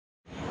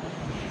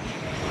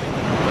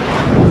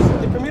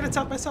at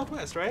South by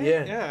Southwest, right?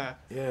 Yeah. Yeah.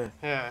 Yeah.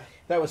 Yeah.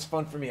 That was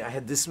fun for me. I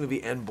had this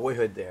movie and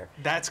Boyhood there.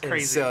 That's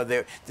crazy. And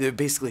so they're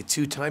basically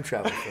 2 time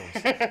travel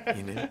films.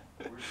 You know?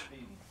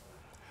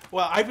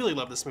 Well, I really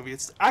love this movie.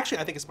 It's actually,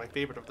 I think it's my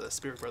favorite of the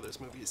Spieirig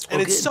Brothers movies,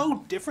 and it's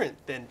so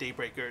different than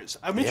Daybreakers.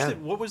 I'm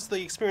interested. What was the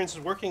experience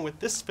of working with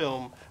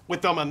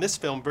them on this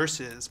film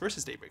versus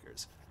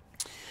Daybreakers?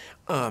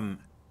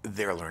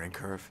 Their learning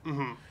curve.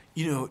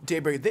 You know,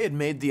 Daybreakers, they had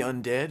made The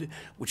Undead,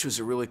 which was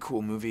a really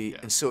cool movie,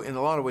 and so in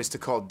a lot of ways to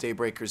call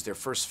Daybreakers their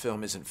first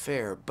film isn't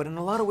fair, but in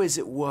a lot of ways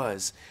it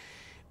was,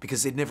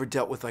 because they'd never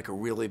dealt with like a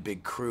really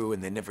big crew,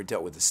 and they never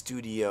dealt with a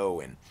studio,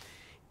 and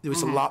there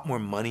was a lot more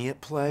money at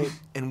play,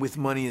 and with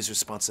money is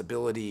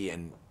responsibility,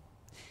 and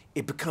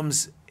it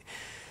becomes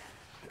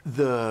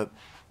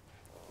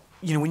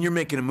you know, when you're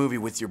making a movie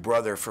with your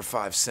brother for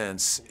 5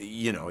 cents,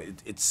 you know,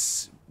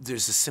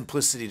 there's a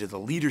simplicity to the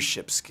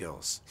leadership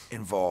skills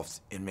involved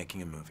in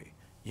making a movie,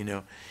 you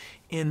know?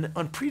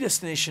 On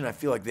Predestination, I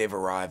feel like they've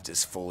arrived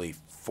as fully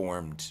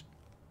formed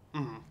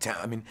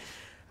I mean,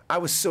 I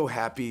was so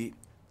happy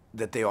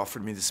that they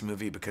offered me this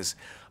movie, because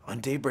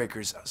on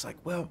Daybreakers, I was like,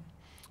 well,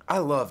 I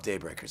love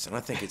Daybreakers, and I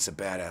think it's a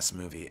badass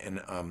movie,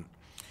 and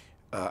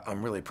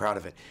I'm really proud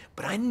of it.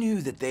 But I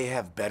knew that they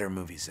have better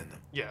movies in them.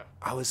 Yeah.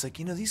 I was like,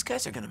 you know, these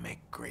guys are going to make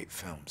great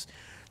films.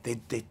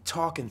 They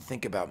talk and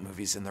think about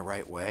movies in the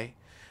right way.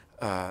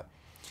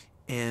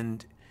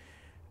 And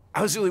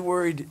I was really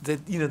worried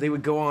that, you know, they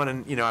would go on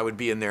and, you know, I would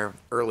be in their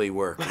early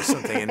work or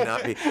something and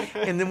not be.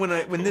 And then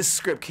when this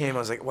script came, I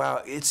was like,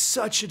 wow, it's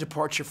such a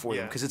departure for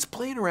them, because it's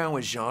playing around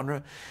with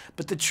genre.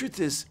 But the truth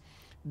is,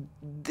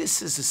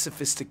 this is a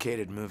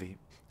sophisticated movie.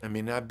 I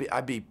mean,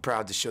 I'd be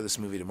proud to show this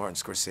movie to Martin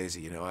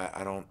Scorsese. You know,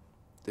 I don't.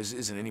 There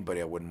isn't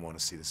anybody I wouldn't want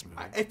to see this movie.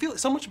 I feel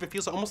so much of it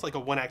feels almost like a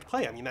one-act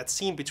play. I mean, that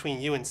scene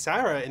between you and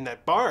Sarah in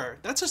that bar,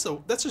 that's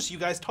just you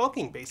guys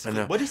talking,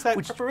 basically. What is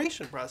that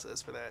preparation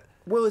process for that?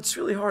 Well, it's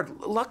really hard.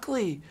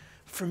 Luckily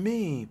for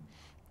me,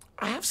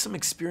 I have some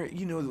experience.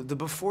 You know, the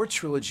Before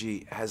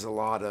trilogy has a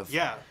lot of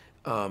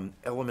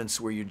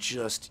elements where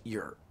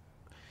you're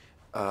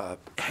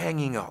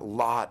hanging a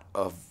lot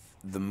of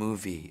the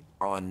movie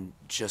on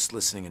just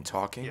listening and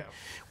talking,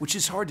 which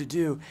is hard to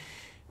do.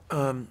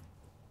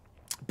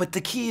 But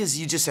the key is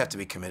you just have to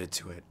be committed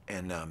to it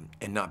and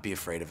not be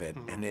afraid of it.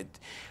 And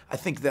I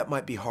think that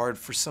might be hard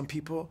for some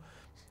people,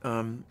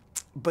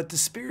 but the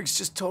Spieirig's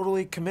just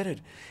totally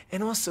committed.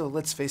 And also,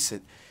 let's face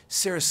it,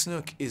 Sarah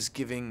Snook is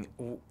giving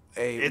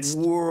a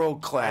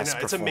world-class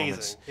performance. It's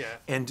amazing,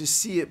 And to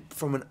see it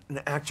from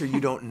an actor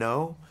you don't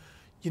know,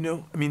 you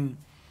know, I mean,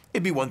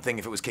 it'd be one thing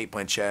if it was Cate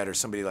Blanchett or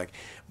somebody like,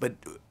 but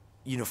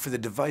you know, for the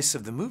device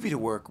of the movie to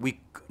work, we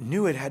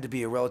knew it had to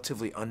be a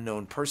relatively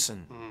unknown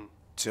person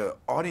to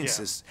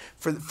audiences.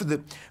 For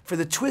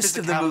the twist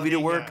of the movie to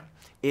work,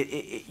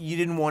 you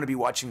didn't want to be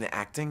watching the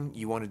acting,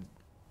 you wanted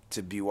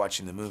to be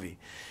watching the movie.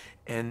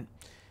 And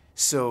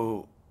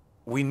so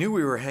we knew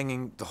we were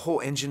hanging the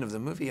whole engine of the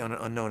movie on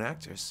unknown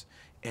actors.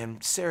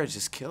 And Sarah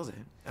just killed it.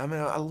 I mean,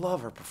 I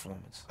love her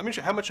performance. I'm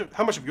interested,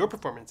 how much of your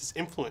performance is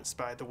influenced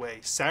by the way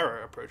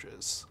Sarah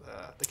approaches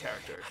the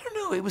character? I don't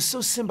know. It was so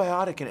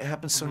symbiotic, and it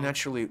happened so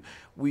naturally.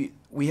 We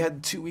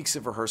had 2 weeks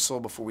of rehearsal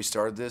before we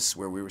started this,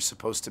 where we were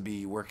supposed to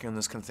be working on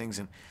those kind of things,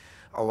 and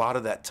a lot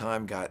of that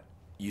time got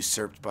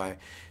usurped by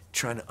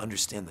trying to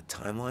understand the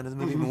timeline of the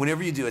movie. I mean,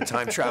 whenever you do a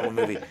time travel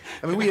movie,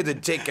 I mean, we had to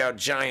take out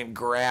giant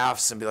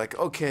graphs and be like,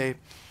 okay.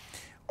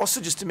 Also,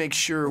 just to make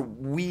sure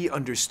we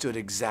understood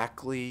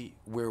exactly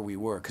where we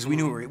were, because we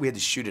knew we had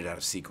to shoot it out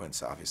of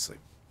sequence, obviously.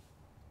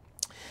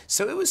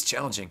 So it was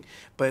challenging,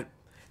 but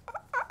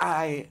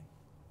my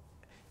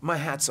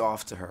hat's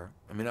off to her.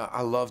 I mean,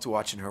 I loved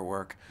watching her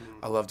work.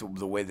 I loved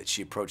the way that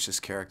she approached this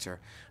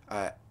character.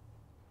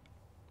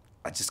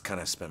 I just kind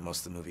of spent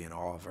most of the movie in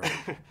awe of her.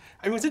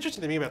 I mean, what's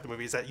interesting to me about the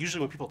movie is that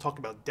usually when people talk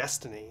about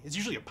destiny, it's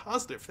usually a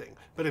positive thing.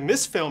 But in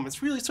this film,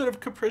 it's really sort of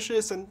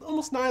capricious and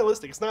almost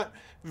nihilistic. It's not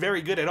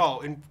very good at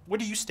all. And where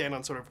do you stand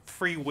on sort of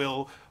free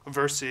will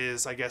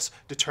versus, I guess,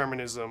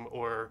 determinism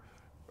or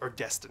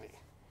destiny?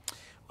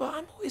 Well,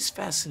 I'm always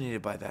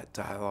fascinated by that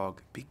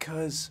dialogue,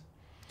 because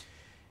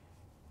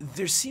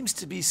there seems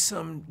to be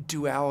some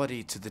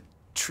duality to the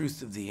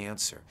truth of the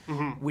answer,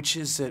 which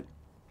is that,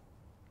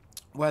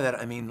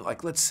 I mean,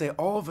 like, let's say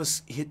all of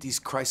us hit these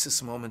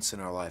crisis moments in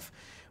our life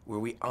where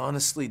we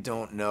honestly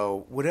don't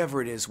know,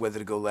 whatever it is, whether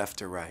to go left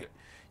or right,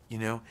 you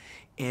know?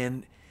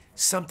 And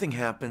something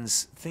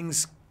happens,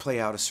 things play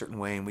out a certain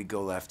way, and we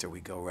go left or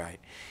we go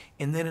right.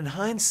 And then in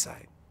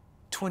hindsight,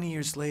 20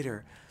 years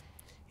later,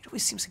 it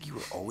always seems like you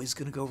were always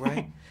going to go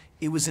right.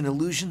 It was an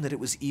illusion that it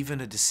was even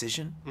a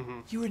decision.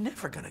 You were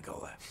never going to go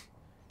left,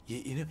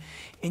 you know?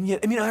 And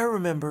yet, I mean, I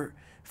remember,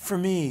 for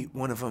me,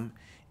 one of them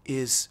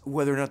is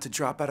whether or not to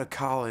drop out of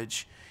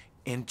college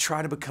and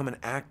try to become an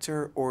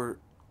actor or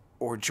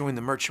join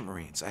the Merchant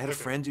Marines. I had a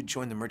friend who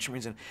joined the Merchant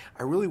Marines, and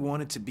I really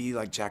wanted to be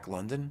like Jack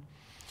London,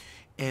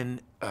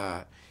 and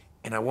I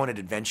wanted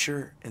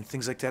adventure and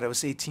things like that. I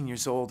was 18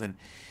 years old, and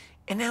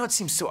now it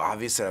seems so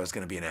obvious that I was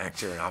going to be an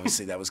actor, and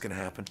obviously that was going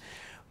to happen.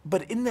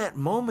 But in that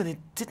moment, it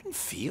didn't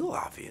feel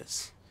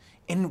obvious.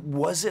 And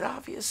was it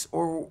obvious?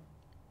 Or,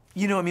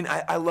 you know, I mean,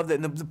 I love that.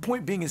 And the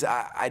point being is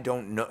I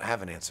don't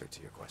have an answer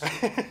to your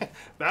question.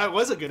 That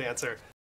was a good answer.